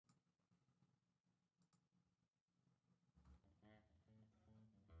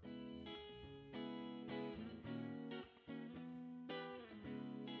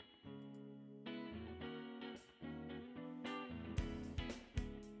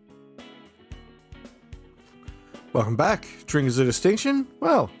Welcome back, Drinkers of Distinction.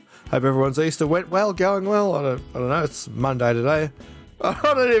 Well, hope everyone's Easter went well, going well. I don't know, it's Monday today. I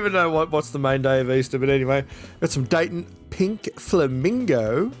don't even know what's the main day of Easter, but anyway, got some Dainton Pink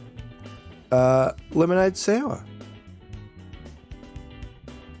Flamingo lemonade sour.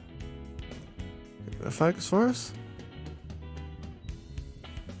 Focus for us.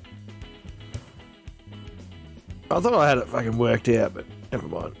 I thought I had it fucking worked out, but never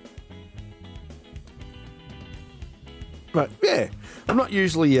mind. But yeah, I'm not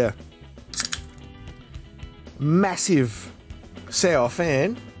usually a massive sour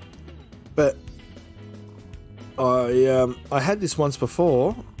fan, but I had this once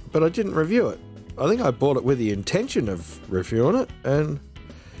before, but I didn't review it. I think I bought it with the intention of reviewing it and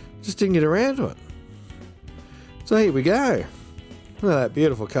just didn't get around to it. So here we go. Look at that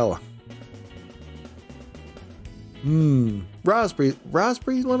beautiful colour. Raspberry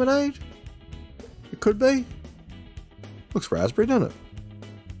lemonade? It could be. Looks raspberry, doesn't it?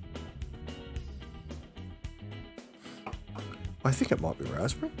 I think it might be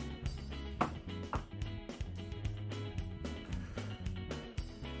raspberry.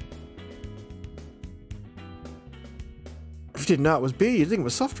 If you didn't know it was beer, you'd think it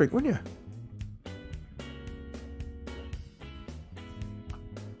was soft drink, wouldn't you?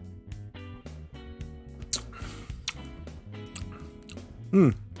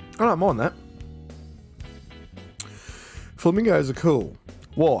 I don't mind that. Flamingos are cool.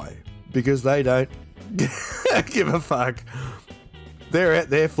 Why? Because they don't give a fuck. They're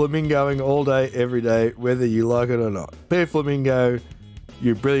out there flamingoing all day, every day, whether you like it or not. Bear flamingo,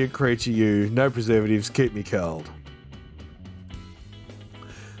 you brilliant creature, you. No preservatives, keep me cold.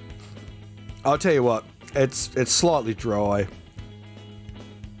 I'll tell you what, it's slightly dry.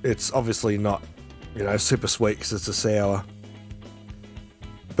 It's obviously not, super sweet because it's a sour.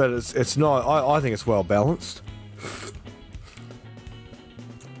 But it's not. I think it's well balanced.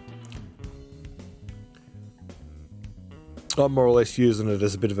 I'm more or less using it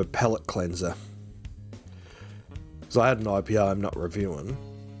as a bit of a palate cleanser. So I had an IPA I'm not reviewing,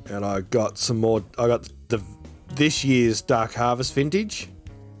 and I got some more. I got this year's Dark Harvest vintage,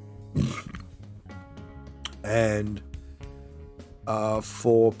 and a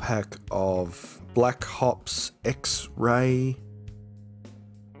 4-pack of Black Hops X-Ray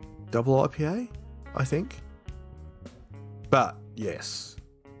double IPA, I think. But yes,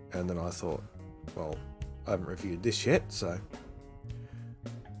 and then I thought, well, I haven't reviewed this yet, so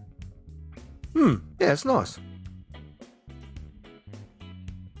yeah, it's nice.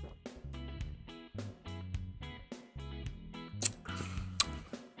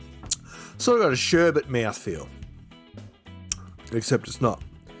 Sort of got a sherbet mouthfeel, except it's not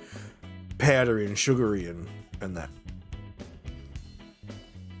powdery and sugary and that.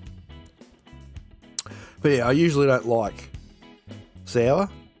 But yeah, I usually don't like sour,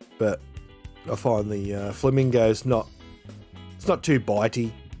 but I find the Flamingo's not too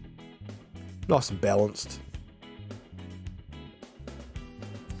bitey, nice and balanced.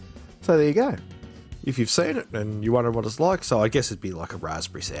 So there you go. If you've seen it and you wonder what it's like, so I guess it'd be like a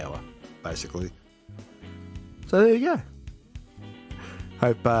raspberry sour, basically. So there you go.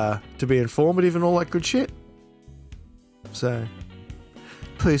 Hope to be informative and all that good shit. So,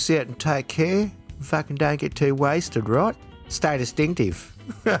 peace out and take care. Fucking don't get too wasted, right? Stay distinctive.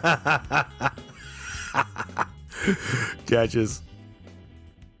 Catches.